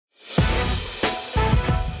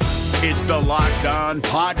It's the Locked On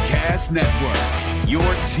Podcast Network, your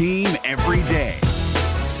team every day.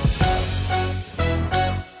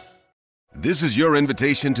 This is your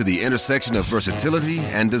invitation to the intersection of versatility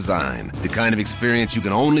and design. The kind of experience you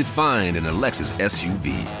can only find in a Lexus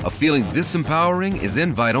SUV. A feeling this empowering is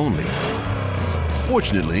invite only.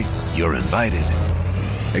 Fortunately, you're invited.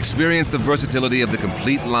 Experience the versatility of the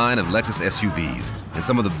complete line of Lexus SUVs and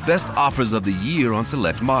some of the best offers of the year on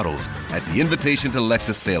select models at the Invitation to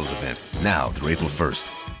Lexus sales event, now through April 1st.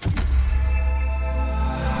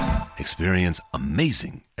 Experience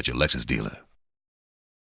amazing at your Lexus dealer.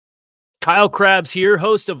 Kyle Krabs here,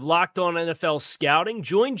 host of Locked On NFL Scouting.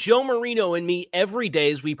 Join Joe Marino and me every day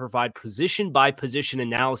as we provide position-by-position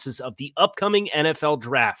analysis of the upcoming NFL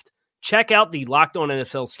Draft. Check out the Locked On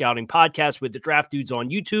NFL Scouting podcast with the Draft Dudes on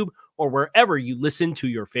YouTube or wherever you listen to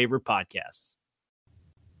your favorite podcasts.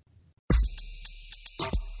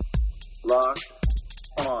 Locked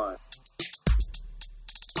On.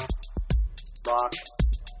 Locked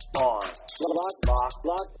On. Locked On.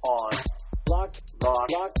 Locked On. Locked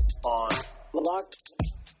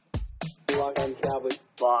On Cowboys.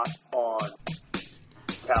 Locked On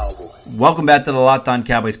Cowboys. Welcome back to the Locked On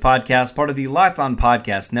Cowboys podcast, part of the Locked On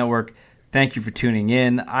Podcast Network. Thank you for tuning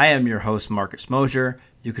in. I am your host, Marcus Mosher.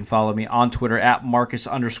 You can follow me on Twitter at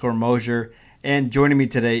Marcus_Mosher. And joining me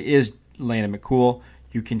today is Landon McCool.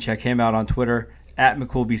 You can check him out on Twitter at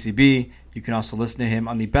McCoolBCB. You can also listen to him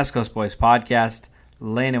on the Best Coast Boys podcast.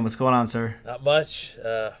 Landon, what's going on, sir? Not much.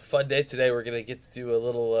 Fun day today. We're gonna get to do a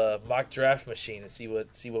little mock draft machine and see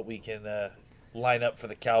what we can line up for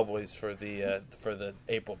the Cowboys for the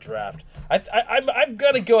April draft. I'm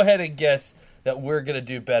gonna go ahead and guess that we're gonna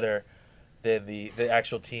do better than the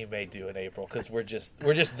actual team may do in April because we're just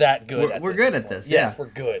that good. We're good at this. Yes, yeah,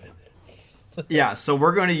 we're good. Yeah, so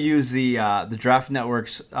we're going to use the Draft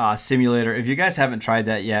Network's simulator. If you guys haven't tried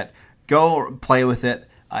that yet, go play with it.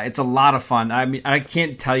 It's a lot of fun. I mean, I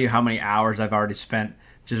can't tell you how many hours I've already spent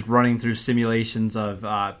just running through simulations of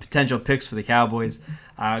potential picks for the Cowboys.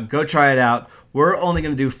 Go try it out. We're only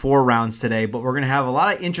going to do 4 rounds today, but we're going to have a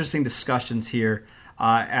lot of interesting discussions here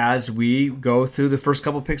as we go through the first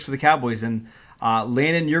couple picks for the Cowboys. And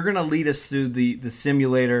Landon, you're going to lead us through the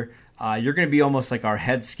simulator. You're going to be almost like our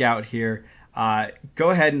head scout here. Go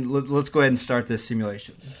ahead and let's go ahead and start this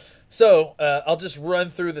simulation. So I'll just run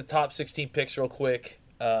through the top 16 picks real quick.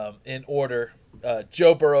 In order,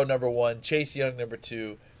 Joe Burrow, number 1, Chase Young, number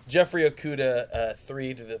 2, Jeffrey Okudah,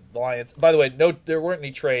 3 to the Lions. By the way, no, there weren't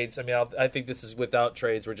any trades. I mean, I think this is without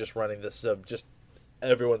trades. We're just running this, so just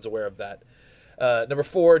everyone's aware of that. Number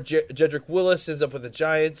 4, Jedrick Willis ends up with the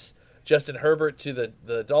Giants, Justin Herbert to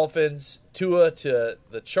the Dolphins, Tua to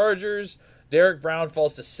the Chargers, Derek Brown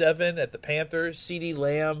falls to 7 at the Panthers, CeeDee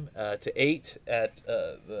Lamb to 8 at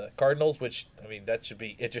the Cardinals, which, I mean, that should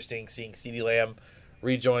be interesting, seeing CeeDee Lamb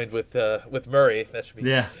rejoined with Murray. That should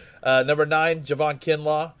be number 9, Javon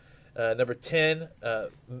Kinlaw. Number 10,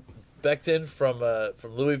 Becton from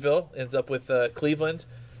Louisville ends up with Cleveland.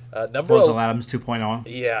 Number Fozell Adams 2.0.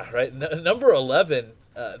 Yeah, right. Number 11,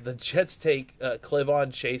 the Jets take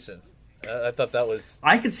Clevon Chasen. I thought that was.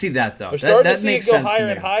 I could see that though. We're starting that to see makes it go sense higher to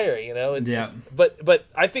me. and higher. You know, it's yeah. just, but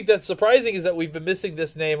I think that's surprising is that we've been missing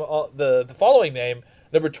this name. The following name,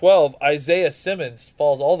 number 12, Isaiah Simmons,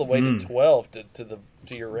 falls all the way to 12 to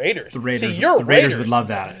your Raiders. The Raiders. To your Raiders would love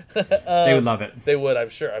that. They would love it. They would, I'm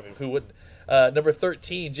sure. I mean, who wouldn't? Number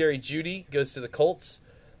 13, Jerry Jeudy goes to the Colts.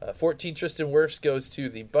 14, Tristan Wirfs goes to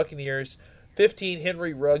the Buccaneers. 15,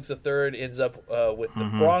 Henry Ruggs III ends up with the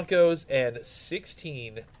Broncos. And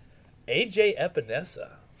 16, A.J.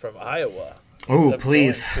 Epinesa from Iowa. Oh,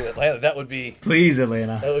 please. To Atlanta. That would be... Please,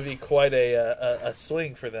 Atlanta. That would be quite a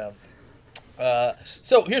swing for them.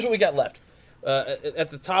 So here's what we got left. At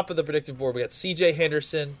the top of the predictive board, we got C.J.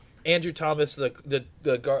 Henderson, Andrew Thomas,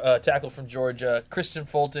 the tackle from Georgia, Kristen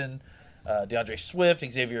Fulton, DeAndre Swift,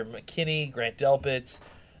 Xavier McKinney, Grant Delpit.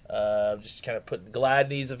 Just kind of putting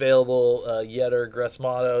Gladney's available. Yetter, Gress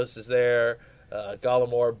Matos is there.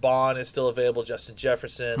 Gallimore, Bond is still available. Justin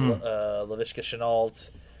Jefferson, Laviska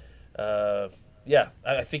Shenault.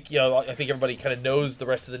 I think everybody kind of knows the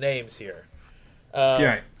rest of the names here.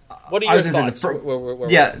 Right. What are your thoughts?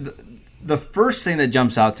 The first thing that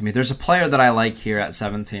jumps out to me, there's a player that I like here at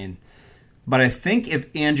 17, but I think if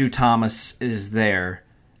Andrew Thomas is there,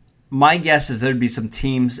 my guess is there'd be some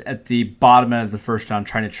teams at the bottom end of the first round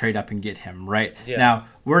trying to trade up and get him, right? Yeah. Now,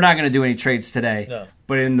 we're not going to do any trades today,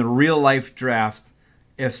 but in the real-life draft,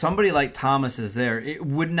 if somebody like Thomas is there, it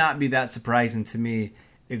would not be that surprising to me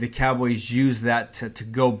if the Cowboys use that to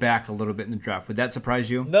go back a little bit in the draft. Would that surprise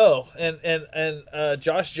you? No, and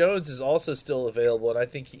Josh Jones is also still available, and I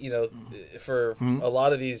think for a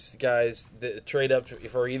lot of these guys, the trade up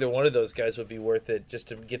for either one of those guys would be worth it, just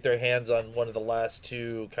to get their hands on one of the last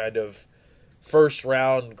two kind of first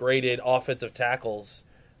round graded offensive tackles.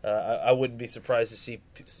 I wouldn't be surprised to see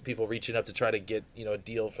people reaching up to try to get a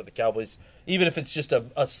deal for the Cowboys, even if it's just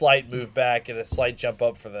a slight move back and a slight jump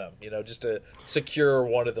up for them, just to secure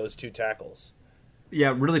one of those two tackles.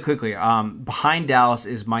 Yeah, really quickly. Behind Dallas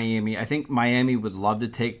is Miami. I think Miami would love to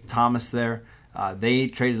take Thomas there. They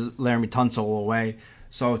traded Laramie Tunsil away.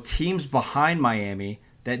 So teams behind Miami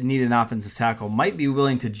that need an offensive tackle might be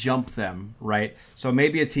willing to jump them, right? So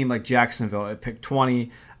maybe a team like Jacksonville at pick 20.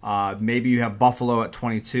 Maybe you have Buffalo at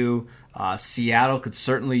 22. Seattle could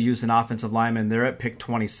certainly use an offensive lineman. They're at pick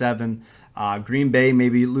 27. Green Bay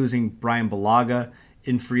maybe losing Brian Bulaga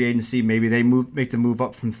in free agency. Maybe they make the move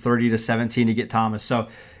up from 30 to 17 to get Thomas. So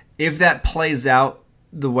if that plays out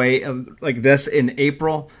the way like this in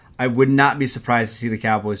April, I would not be surprised to see the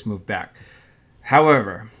Cowboys move back.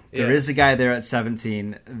 However, there is a guy there at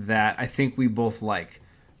 17 that I think we both like.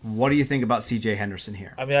 What do you think about C.J. Henderson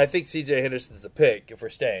here? I mean, I think C.J. Henderson's the pick if we're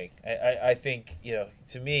staying. I think,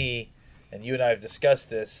 to me, and you and I have discussed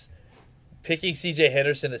this, picking C.J.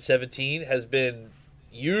 Henderson at 17 has been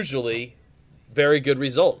usually very good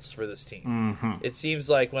results for this team. Mm-hmm. It seems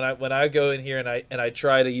like when I go in here and I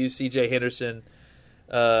try to use C.J. Henderson,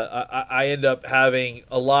 I end up having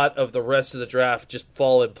a lot of the rest of the draft just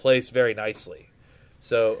fall in place very nicely.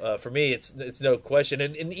 So for me, it's no question.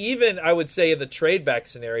 And even I would say in the trade back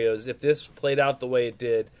scenarios, if this played out the way it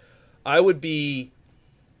did, I would be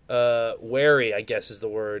wary, I guess is the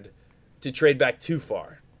word, to trade back too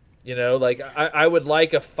far. I would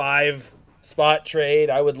like a 5-spot trade.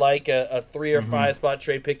 I would like a 3 or 5-spot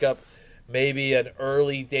trade pickup, maybe an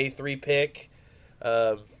early day 3 pick.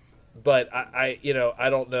 But I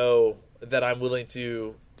don't know that I'm willing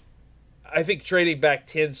to. I think trading back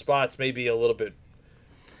 10 spots may be a little bit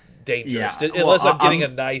dangerous, unless I'm getting a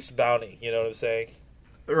nice bounty. You know what I'm saying?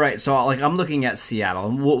 Right. So, I'm looking at Seattle,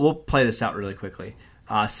 and we'll play this out really quickly.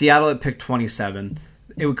 Seattle at pick 27.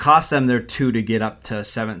 It would cost them their 2 to get up to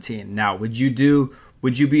 17. Now, would you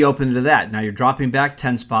be open to that? Now, you're dropping back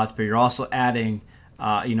 10 spots, but you're also adding,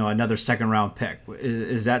 another second-round pick.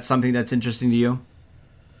 Is that something that's interesting to you?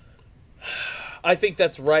 I think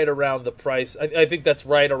that's right around the price. I think that's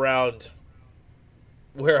right around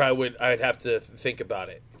where I'd have to think about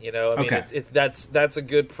it. Okay. That's a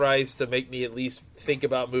good price to make me at least think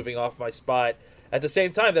about moving off my spot. At the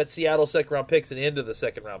same time, that Seattle second round pick's an end of the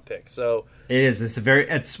second round pick. So it is.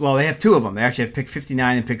 They have 2 of them. They actually have pick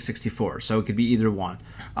 59 and pick 64, so it could be either one.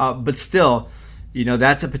 But still,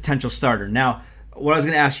 that's a potential starter. Now, what I was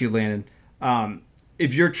going to ask you, Landon,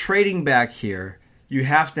 if you're trading back here, you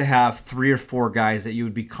have to have 3 or 4 guys that you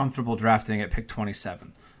would be comfortable drafting at pick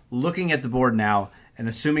 27. Looking at the board now, and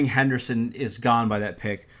assuming Henderson is gone by that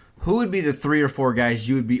pick, who would be the 3 or 4 guys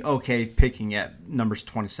you would be okay picking at numbers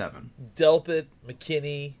 27? Delpit,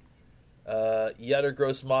 McKinney, Yetter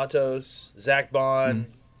Gross-Matos, Zach Bond.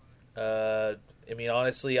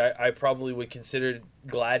 Honestly, I probably would consider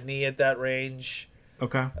Gladney at that range.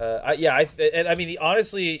 Okay.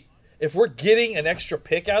 Honestly, if we're getting an extra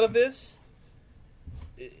pick out of this,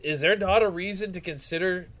 is there not a reason to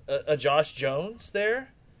consider a Josh Jones there?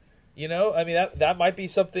 That might be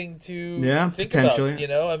something to think about.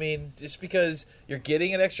 Just because you're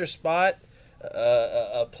getting an extra spot,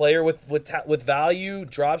 a player with value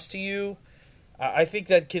drops to you, I think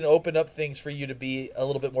that can open up things for you to be a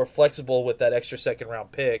little bit more flexible with that extra second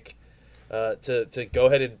round pick to go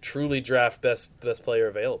ahead and truly draft best player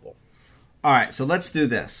available. All right, so let's do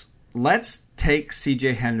this. Let's take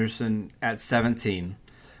C.J. Henderson at 17.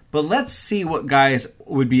 But let's see what guys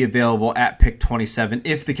would be available at pick 27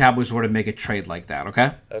 if the Cowboys were to make a trade like that,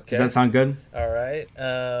 okay? Okay. Does that sound good? All right.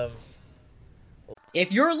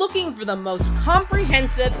 If you're looking for the most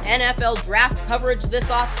comprehensive NFL draft coverage this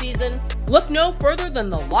offseason, look no further than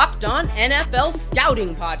the Locked On NFL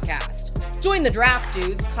Scouting Podcast. Join the draft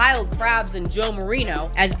dudes, Kyle Krabs and Joe Marino,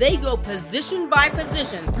 as they go position by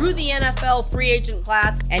position through the NFL free agent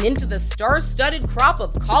class and into the star-studded crop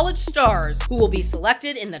of college stars who will be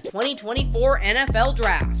selected in the 2024 NFL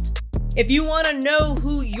Draft. If you want to know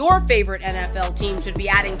who your favorite NFL team should be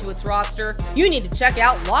adding to its roster, you need to check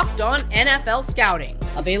out Locked On NFL Scouting,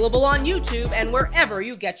 available on YouTube and wherever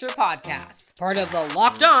you get your podcasts. Part of the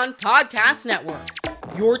Locked On Podcast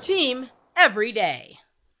Network, your team every day.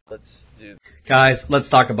 Guys, let's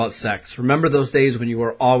talk about sex. Remember those days when you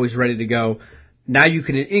were always ready to go? Now you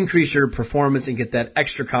can increase your performance and get that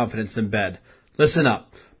extra confidence in bed. Listen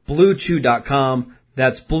up. BlueChew.com.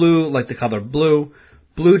 That's blue like the color blue.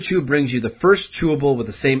 Blue Chew brings you the first chewable with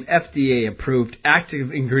the same FDA-approved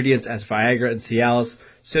active ingredients as Viagra and Cialis,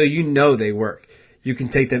 so you know they work. You can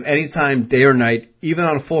take them anytime, day or night, even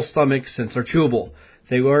on a full stomach since they're chewable.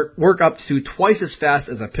 They work up to twice as fast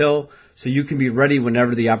as a pill, so you can be ready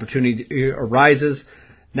whenever the opportunity arises.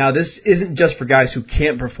 Now, this isn't just for guys who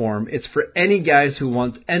can't perform. It's for any guys who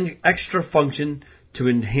want extra function to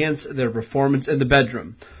enhance their performance in the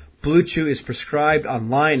bedroom. Blue Chew is prescribed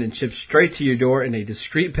online and shipped straight to your door in a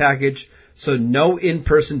discreet package, so no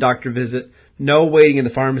in-person doctor visit, no waiting in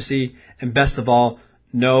the pharmacy, and best of all,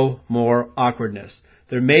 no more awkwardness.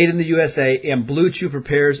 They're made in the USA, and Blue Chew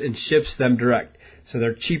prepares and ships them direct, so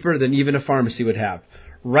they're cheaper than even a pharmacy would have.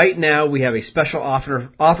 Right now, we have a special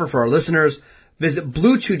offer for our listeners. Visit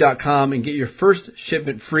BlueChew.com and get your first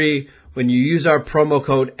shipment free when you use our promo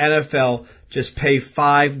code NFL. Just pay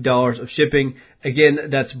 $5 of shipping. Again,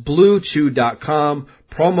 that's BlueChew.com,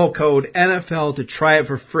 promo code NFL to try it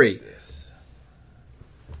for free.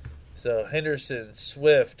 So Henderson,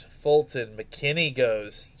 Swift, Fulton, McKinney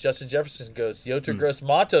goes, Justin Jefferson goes, Yoter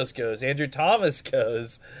Gross-Matos goes, Andrew Thomas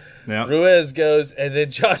goes, Ruiz goes, and then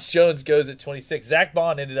Josh Jones goes at 26. Zach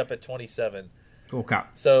Bond ended up at 27. Okay.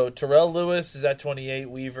 So Terrell Lewis is at 28,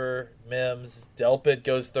 Weaver, Mims, Delpit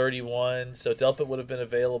goes 31, so Delpit would have been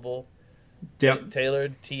available. Yep. Taylor,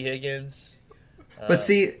 T. Higgins. But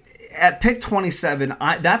see, at pick 27,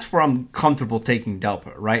 that's where I'm comfortable taking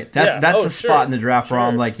Delpit, right? That's the spot in the draft where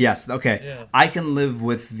I'm like, yes, okay, I can live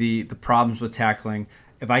with the problems with tackling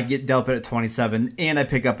if I get Delpit at 27 and I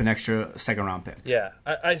pick up an extra second-round pick. Yeah.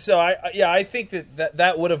 I think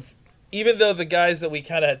that would have, even though the guys that we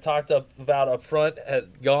kind of had talked about up front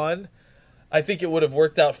had gone, I think it would have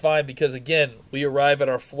worked out fine because, again, we arrive at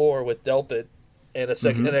our floor with Delpit and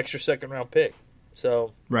an extra second-round pick.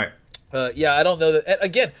 So, right. I don't know that. And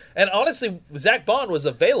again, and honestly, Zach Bond was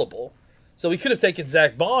available, so we could have taken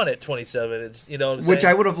Zach Bond at 27. It's what I'm saying? Which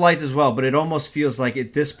I would have liked as well, but it almost feels like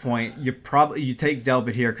at this point you take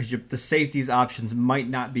Delpit here because the safeties options might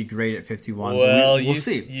not be great at 51. Well, we'll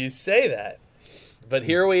see. You say that, but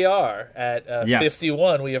here we are at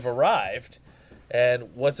 51. We have arrived,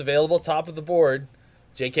 and what's available top of the board?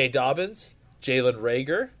 J.K. Dobbins, Jalen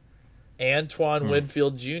Reagor, Antoine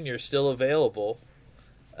Winfield Jr. still available.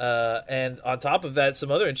 And on top of that, some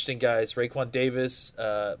other interesting guys: Raekwon Davis,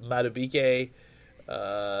 Madubuike,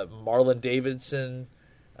 Marlon Davidson.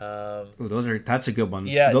 That's a good one.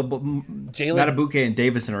 Yeah, Madubuike and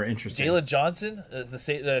Davidson are interesting. Jalen Johnson,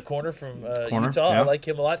 the corner from Utah, I like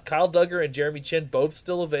him a lot. Kyle Duggar and Jeremy Chin both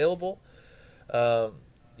still available. So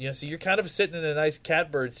you're kind of sitting in a nice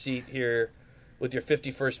catbird seat here with your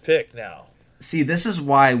 51st pick now. See, this is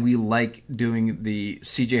why we like doing the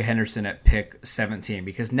C.J. Henderson at pick 17,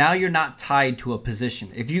 because now you're not tied to a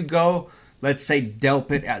position. If you go, let's say,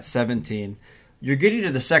 Delpit at 17, you're getting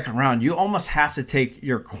to the second round. You almost have to take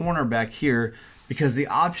your cornerback here because the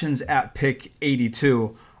options at pick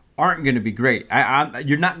 82 aren't going to be great.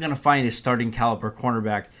 You're not going to find a starting caliber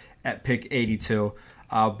cornerback at pick 82,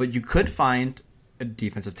 but you could find a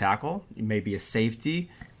defensive tackle, maybe a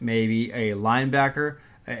safety, maybe a linebacker.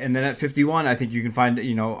 And then at 51, I think you can find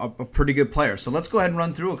a pretty good player. So let's go ahead and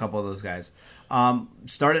run through a couple of those guys.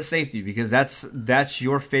 Start at safety because that's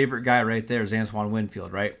your favorite guy right there is Antoine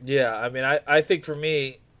Winfield, right? Yeah, I mean, I think for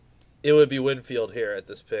me, it would be Winfield here at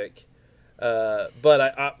this pick.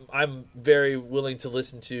 But I'm very willing to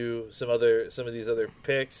listen to some of these other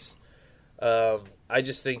picks. I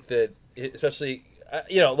just think that, especially,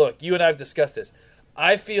 look, you and I have discussed this.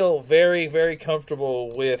 I feel very, very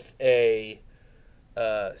comfortable with a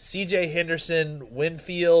C.J. Henderson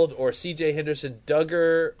Winfield or C.J. Henderson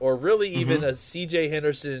Duggar or really even a C.J.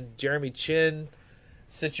 Henderson Jeremy Chin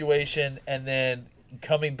situation, and then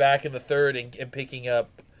coming back in the third and picking up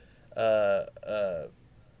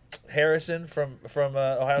Harrison from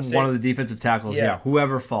Ohio State. One of the defensive tackles,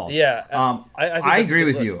 whoever falls. Yeah, I agree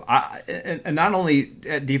with you. And not only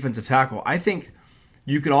at defensive tackle, I think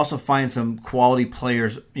you could also find some quality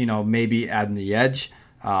players, maybe adding the edge.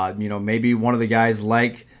 Maybe one of the guys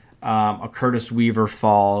like a Curtis Weaver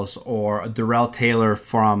falls or a Darrell Taylor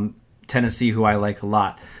from Tennessee, who I like a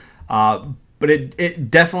lot. But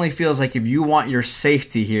it definitely feels like if you want your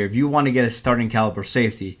safety here, if you want to get a starting caliber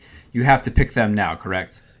safety, you have to pick them now,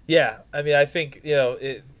 correct? Yeah. I mean, I think,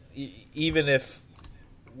 even if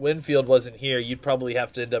Winfield wasn't here, you'd probably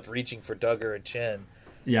have to end up reaching for Duggar and Chin.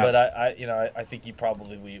 Yeah. But I think you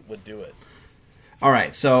probably would do it. All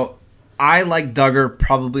right. So I like Duggar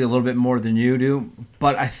probably a little bit more than you do,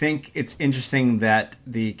 but I think it's interesting that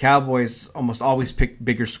the Cowboys almost always pick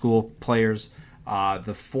bigger school players.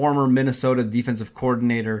 The former Minnesota defensive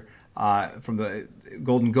coordinator from the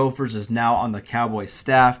Golden Gophers is now on the Cowboys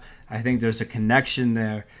staff. I think there's a connection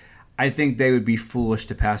there. I think they would be foolish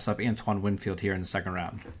to pass up Antoine Winfield here in the second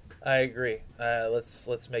round. I agree.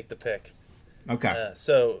 Let's make the pick. Okay.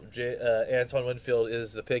 So Antoine Winfield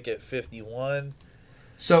is the pick at 51.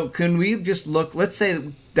 So can we just look? Let's say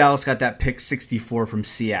Dallas got that pick 64 from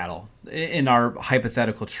Seattle in our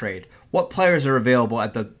hypothetical trade. What players are available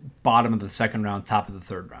at the bottom of the second round, top of the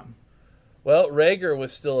third round? Well, Rager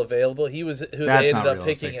was still available. He was who they ended up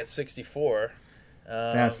picking at 64.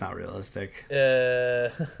 That's not realistic.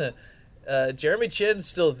 Jeremy Chin's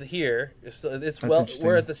still here.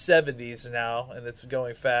 We're at the 70s now, and it's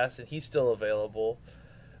going fast, and he's still available.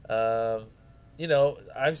 I'm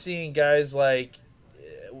seeing guys like,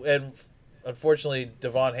 and unfortunately,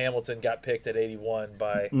 Devon Hamilton got picked at 81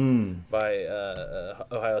 by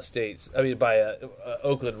Ohio State. By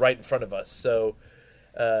Oakland, right in front of us. So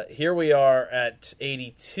here we are at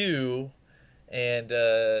 82, and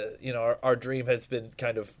our dream has been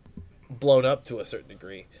kind of blown up to a certain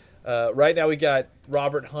degree. Right now we got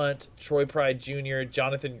Robert Hunt, Troy Pride Jr.,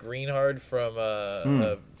 Jonathan Greenhard from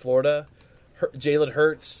Florida, Jalen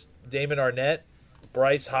Hurts, Damon Arnett,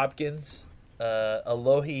 Bryce Hopkins,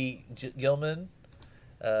 Alohi Gilman,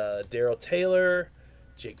 Darrell Taylor,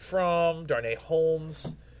 Jake Fromm, Darnay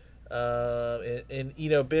Holmes,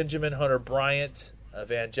 and Benjamin, Hunter Bryant,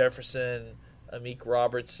 Van Jefferson, Amik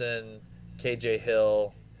Robertson, KJ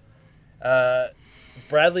Hill.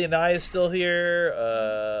 Bradley and I is still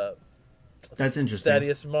here. That's interesting.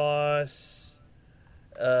 Thaddeus Moss.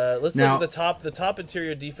 Let's look at the top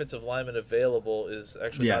interior defensive lineman available is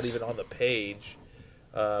actually not even on the page,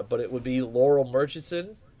 but it would be Laurel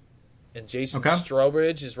Murchison, and Jason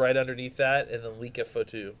Strowbridge is right underneath that, and then Lika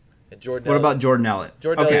Fotu. And Jordan. What about Jordan Elliott?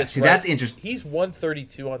 Jordan Elliott's that's interesting. He's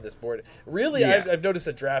 132 on this board. Really, I've noticed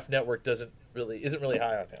that Draft Network isn't really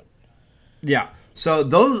high on him. Yeah. So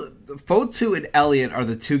those Fotu and Elliott are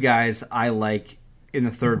the two guys I like in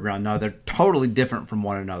the third round. Now they're totally different from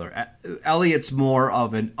one another. Elliott's more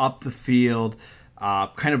of an up the field,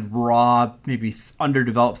 kind of raw, maybe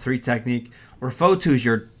underdeveloped three technique, where Fotu is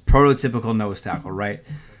your prototypical nose tackle, right?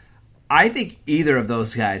 I think either of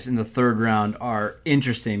those guys in the third round are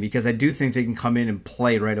interesting because I do think they can come in and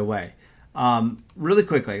play right away. Really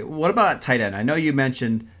quickly, what about at tight end? I know you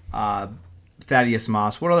mentioned Thaddeus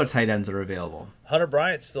Moss. What other tight ends are available? Hunter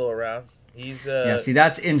Bryant's still around. He's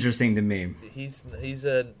that's interesting to me. He's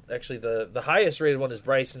actually the highest rated one is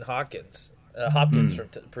Bryson Hopkins. Hopkins from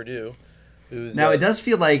Purdue. It does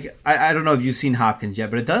feel like I don't know if you've seen Hopkins yet,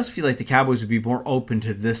 but it does feel like the Cowboys would be more open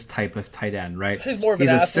to this type of tight end, right? He's more of an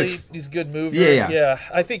athlete. He's a good mover. Yeah.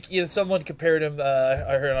 I think someone compared him.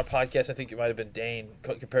 I heard on a podcast. I think it might have been Dane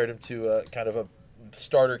compared him to kind of a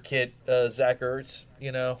starter kit, Zach Ertz.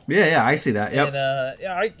 Yeah, I see that. Yep.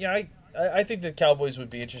 And I think the Cowboys would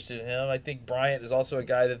be interested in him. I think Bryant is also a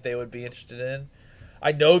guy that they would be interested in.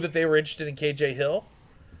 I know that they were interested in KJ Hill.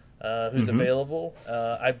 Who's available.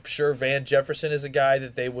 I'm sure Van Jefferson is a guy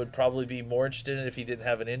that they would probably be more interested in if he didn't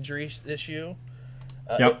have an injury issue.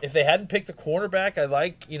 If they hadn't picked a cornerback, I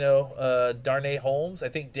like, Darnay Holmes. I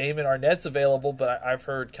think Damon Arnett's available, but I've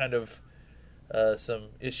heard kind of some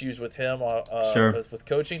issues with him with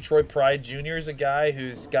coaching. Troy Pride Jr. is a guy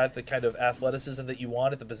who's got the kind of athleticism that you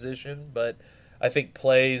want at the position, but I think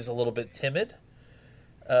plays a little bit timid.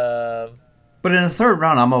 But in the third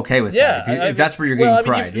round, I'm okay with that. If that's where you're getting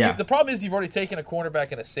pride, the problem is you've already taken a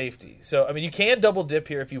cornerback and a safety. So, you can double dip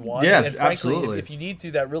here if you want. Yeah, and frankly, absolutely. If you need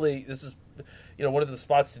to, this is, one of the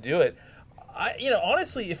spots to do it.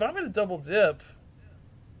 Honestly, if I'm going to double dip,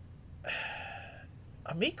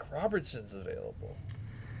 Amik Robertson's available.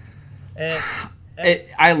 And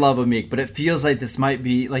I love Amik, but it feels like this might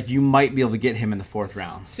be, like you might be able to get him in the fourth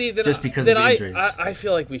round. Just because of the injuries. I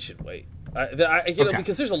feel like we should wait.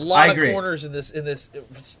 Because there's a lot of corners in this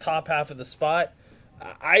top half of the spot.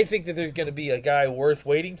 I think that there's going to be a guy worth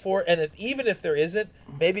waiting for, and even if there isn't,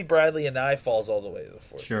 maybe Bradley and I falls all the way to the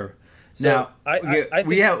fourth. Sure. So now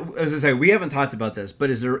we haven't talked about this, but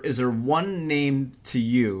is there one name to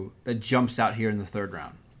you that jumps out here in the third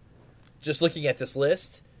round? Just looking at this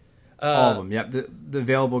list, all of them. Yep, the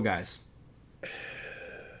available guys.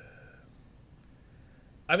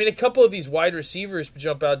 A couple of these wide receivers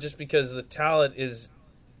jump out just because the talent is,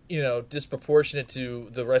 disproportionate to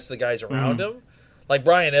the rest of the guys around him. Like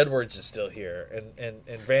Brian Edwards is still here,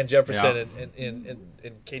 and Van Jefferson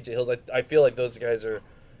and KJ Hills. I feel like those guys are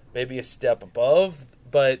maybe a step above,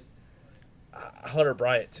 but Hunter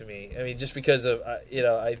Bryant to me. I mean, just because of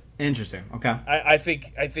Interesting. Okay. I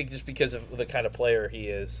think just because of the kind of player he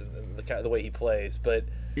is and the way he plays, but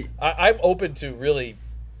I'm open to really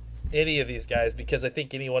any of these guys because I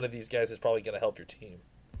think any one of these guys is probably going to help your team.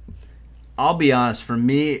 I'll be honest. For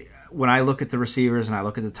me, when I look at the receivers and I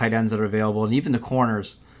look at the tight ends that are available and even the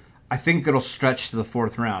corners, I think it'll stretch to the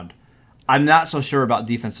 4th round. I'm not so sure about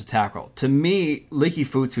defensive tackle. To me, Leki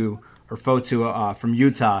Fotu from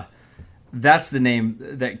Utah, that's the name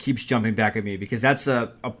that keeps jumping back at me because that's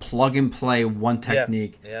a plug-and-play one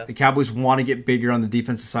technique. Yeah. The Cowboys want to get bigger on the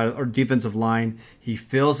defensive side or defensive line. He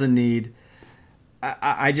fills a need.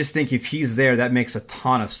 I just think if he's there, that makes a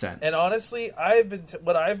ton of sense. And honestly,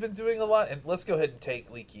 what I've been doing a lot, and let's go ahead and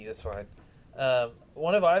take Leaky. That's fine.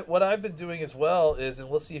 What I've been doing as well is, and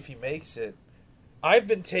we'll see if he makes it. I've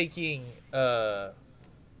been taking. And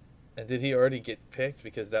did he already get picked?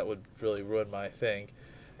 Because that would really ruin my thing.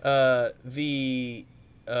 Is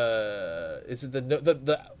it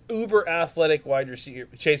the uber athletic wide receiver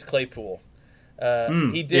Chase Claypool?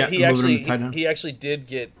 He did. He actually did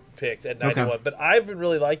get picked at 91, okay. But I've been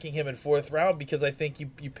really liking him in 4th round because I think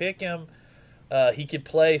you pick him, he could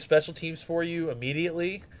play special teams for you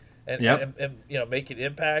immediately, and make an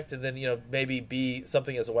impact, and then maybe be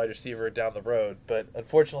something as a wide receiver down the road. But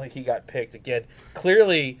unfortunately, he got picked again.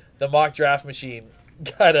 Clearly, the mock draft machine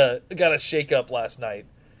got a shake up last night,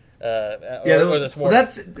 or this morning.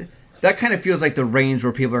 Well, that kind of feels like the range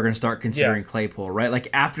where people are going to start considering Claypool, right? Like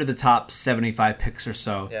after the top 75 picks or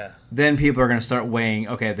so, then people are going to start weighing,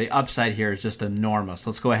 okay, the upside here is just enormous.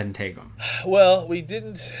 Let's go ahead and take him. Well, we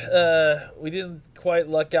didn't quite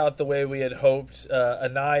luck out the way we had hoped.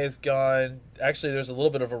 Anai is gone. Actually, there's a little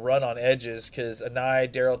bit of a run on edges because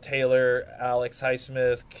Anai, Darrell Taylor, Alex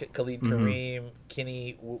Highsmith, Khalid Kareem,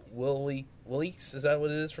 Kenny Williks, is that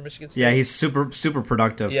what it is from Michigan State? Yeah, he's super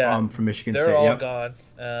productive from Michigan State. They're all gone.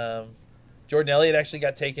 Jordan Elliott actually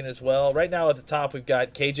got taken as well. Right now at the top we've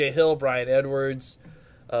got KJ Hill, Brian Edwards,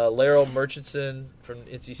 Laryl Murchison from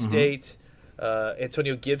NC State,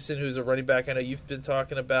 Antonio Gibson, who's a running back I know you've been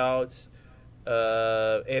talking about.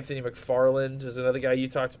 Anthony McFarland is another guy you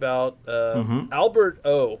talked about. Albert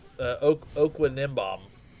Okwuegbunam.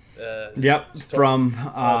 From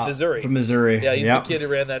Missouri. From Missouri. Yeah, he's the kid who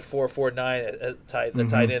ran that 4.49 tight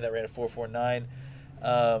end that ran a 4.49.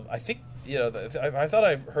 I think I thought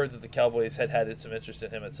I heard that the Cowboys had some interest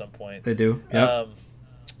in him at some point. They do. Yep.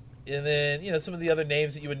 And then some of the other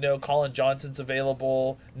names that you would know: Colin Johnson's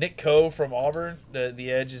available. Nick Coe from Auburn,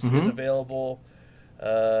 the edge is available.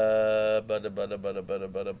 Jared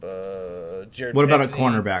what about Anthony, a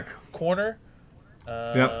cornerback? Corner.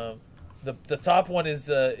 The top one is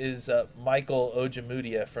Michael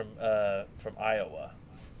Ojemudia from Iowa.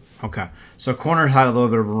 Okay, so corner had a little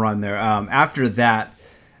bit of a run there. After that,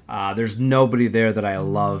 there's nobody there that I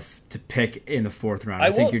love to pick in the 4th round.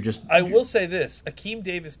 I will say this: Akeem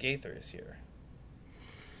Davis Gaither is here.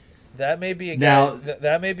 That may be a guy.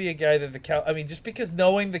 That may be a guy that just because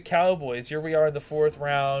knowing the Cowboys, here we are in the 4th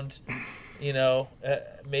round.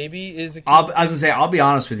 Maybe is. I was gonna say, I'll be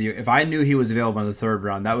honest with you. If I knew he was available in the 3rd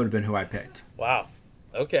round, that would have been who I picked. Wow.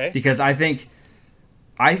 Okay. Because I think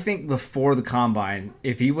before the combine,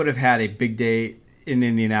 if he would have had a big day in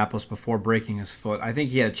Indianapolis before breaking his foot, I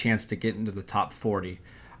think he had a chance to get into the top 40.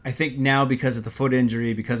 I think now because of the foot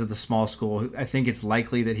injury, because of the small school, I think it's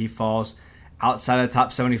likely that he falls outside of the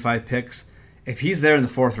top 75 picks. If he's there in the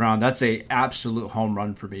 4th round, that's a absolute home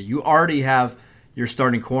run for me. You already have your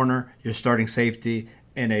starting corner, your starting safety,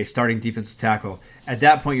 and a starting defensive tackle. At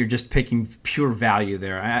that point, you're just picking pure value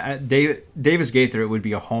there. Davis Gaither, it would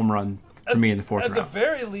be a home run for me in the 4th round. At the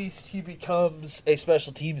very least, he becomes a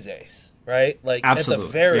special teams ace, right? Like absolutely. At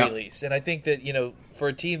the very least. And I think that, for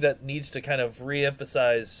a team that needs to kind of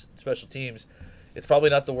re-emphasize special teams, it's probably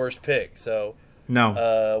not the worst pick. So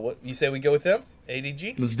no. What you say we go with them?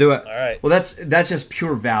 ADG? Let's do it. All right. Well, that's just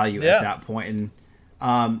pure value at that point. And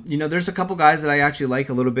there's a couple guys that I actually like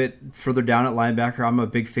a little bit further down at linebacker. I'm a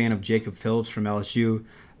big fan of Jacob Phillips from LSU.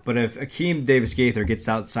 But if Akeem Davis Gaither gets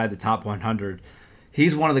outside the top 100,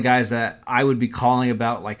 he's one of the guys that I would be calling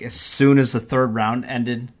about like as soon as the 3rd round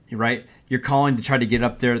ended, right? You're calling to try to get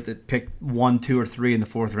up there to pick 1, 2, or 3 in the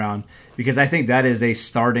 4th round because I think that is a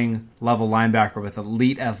starting level linebacker with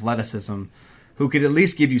elite athleticism who could at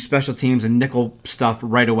least give you special teams and nickel stuff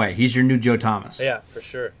right away. He's your new Joe Thomas. Yeah, for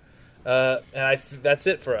sure. That's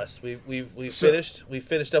it for us. We finished. We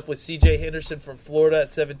finished up with C.J. Henderson from Florida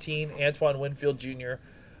at 17, Antoine Winfield Jr.,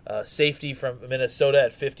 safety from Minnesota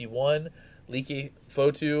at 51, Leki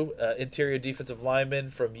Fotu, interior defensive lineman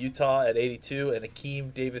from Utah at 82, and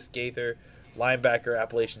Akeem Davis Gaither, linebacker,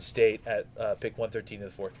 Appalachian State at pick 113 in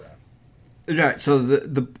the 4th round. Right. So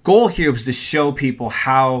the goal here was to show people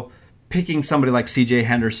how picking somebody like C.J.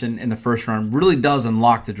 Henderson in the first round really does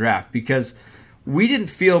unlock the draft, because we didn't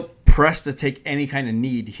feel pressed to take any kind of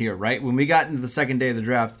need here, right? When we got into the second day of the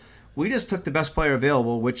draft, we just took the best player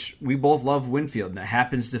available, which we both love Winfield, and it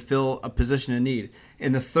happens to fill a position of need.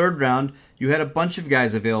 In the third round, you had a bunch of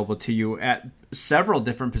guys available to you at several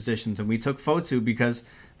different positions, and we took Fotu because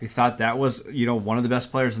we thought that was, one of the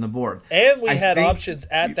best players on the board. And we had options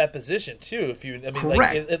at that position too.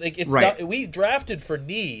 Correct. It's not, we drafted for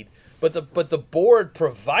need, but the board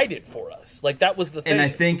provided for us. Like, that was the thing.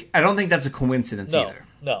 And I don't think that's a coincidence either.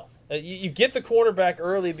 No. You get the cornerback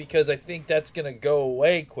early because I think that's going to go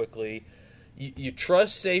away quickly. You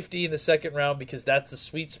trust safety in the second round because that's the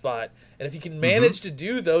sweet spot. And if you can manage to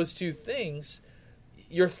do those two things,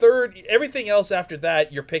 your third, everything else after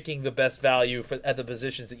that, you're picking the best value at the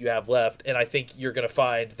positions that you have left. And I think you're going to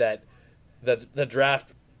find that the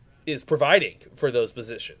draft is providing for those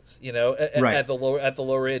positions, at the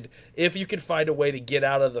lower end. If you can find a way to get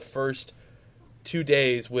out of the first 2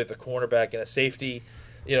 days with a cornerback and a safety,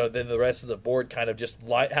 then the rest of the board kind of just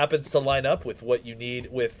happens to line up with what you need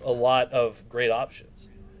with a lot of great options.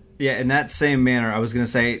 Yeah, in that same manner, I was going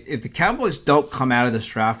to say, if the Cowboys don't come out of this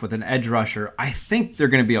draft with an edge rusher, I think they're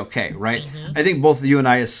going to be okay, right? I think both you and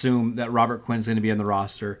I assume that Robert Quinn's going to be on the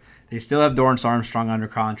roster. They still have Dorrance Armstrong under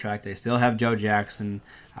contract. They still have Joe Jackson.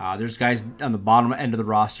 There's guys on the bottom end of the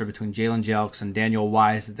roster between Jalen Jelks and Daniel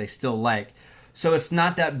Wise that they still like. So it's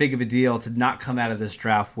not that big of a deal to not come out of this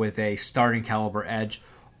draft with a starting caliber edge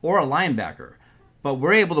or a linebacker. But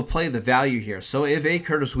we're able to play the value here. So if A.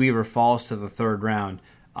 Curtis Weaver falls to the third round,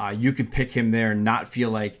 you can pick him there and not feel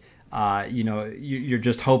like you're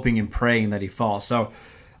just hoping and praying that he falls. So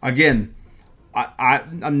again,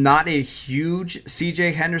 I'm not a huge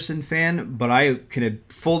C.J. Henderson fan, but I can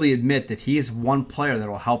fully admit that he is one player that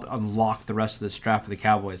will help unlock the rest of this draft for the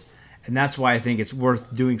Cowboys. And that's why I think it's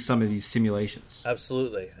worth doing some of these simulations.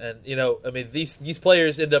 Absolutely. And, these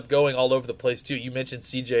players end up going all over the place, too. You mentioned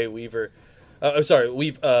C.J. Weaver.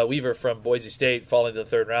 Weaver from Boise State falling to the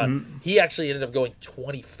third round. He actually ended up going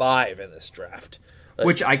 25 in this draft.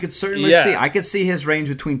 Which I could certainly see. I could see his range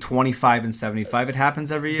between 25 and 75. It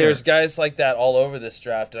happens every year. There's guys like that all over this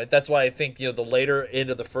draft. And that's why I think, the later end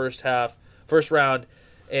of the first round,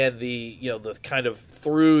 and the kind of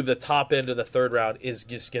through the top end of the third round is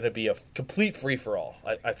just going to be a complete free-for-all,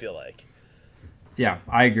 I feel like. Yeah,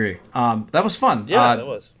 I agree. That was fun. Yeah, that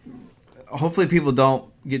was. Hopefully people don't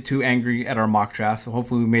get too angry at our mock draft.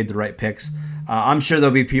 Hopefully we made the right picks. I'm sure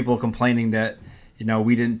there'll be people complaining that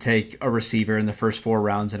we didn't take a receiver in the first 4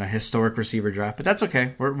 rounds in a historic receiver draft, but that's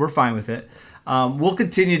okay. We're fine with it. We'll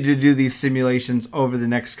continue to do these simulations over the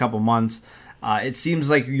next couple months. It seems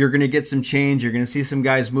like you're going to get some change. You're going to see some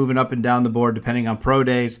guys moving up and down the board depending on pro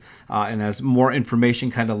days, and as more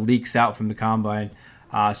information kind of leaks out from the combine.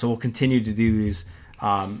 So we'll continue to do these.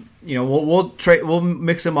 We'll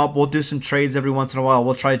mix them up. We'll do some trades every once in a while.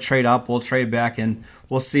 We'll try to trade up. We'll trade back, and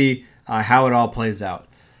we'll see how it all plays out.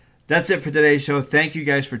 That's it for today's show. Thank you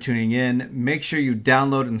guys for tuning in. Make sure you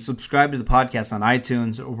download and subscribe to the podcast on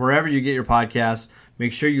iTunes or wherever you get your podcasts.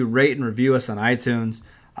 Make sure you rate and review us on iTunes.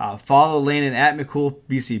 Follow Landon at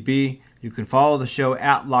McCoolBCB. You can follow the show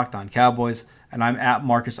at Locked On Cowboys, and I'm at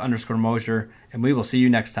Marcus_Mosher, and we will see you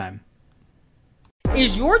next time.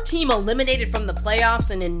 Is your team eliminated from the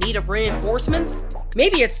playoffs and in need of reinforcements?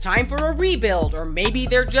 Maybe it's time for a rebuild, or maybe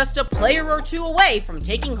they're just a player or two away from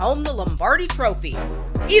taking home the Lombardi Trophy.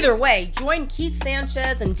 Either way, join Keith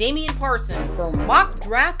Sanchez and Damian Parson for Mock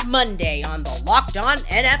Draft Monday on the Locked On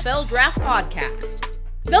NFL Draft Podcast.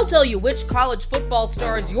 They'll tell you which college football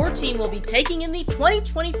stars your team will be taking in the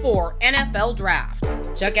 2024 NFL Draft.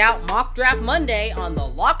 Check out Mock Draft Monday on the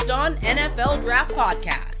Locked On NFL Draft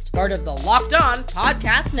Podcast, part of the Locked On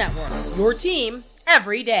Podcast Network, your team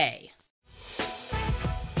every day.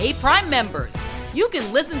 Hey, Prime members, you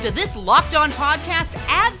can listen to this Locked On podcast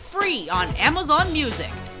ad-free on Amazon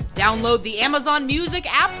Music. Download the Amazon Music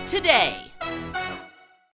app today.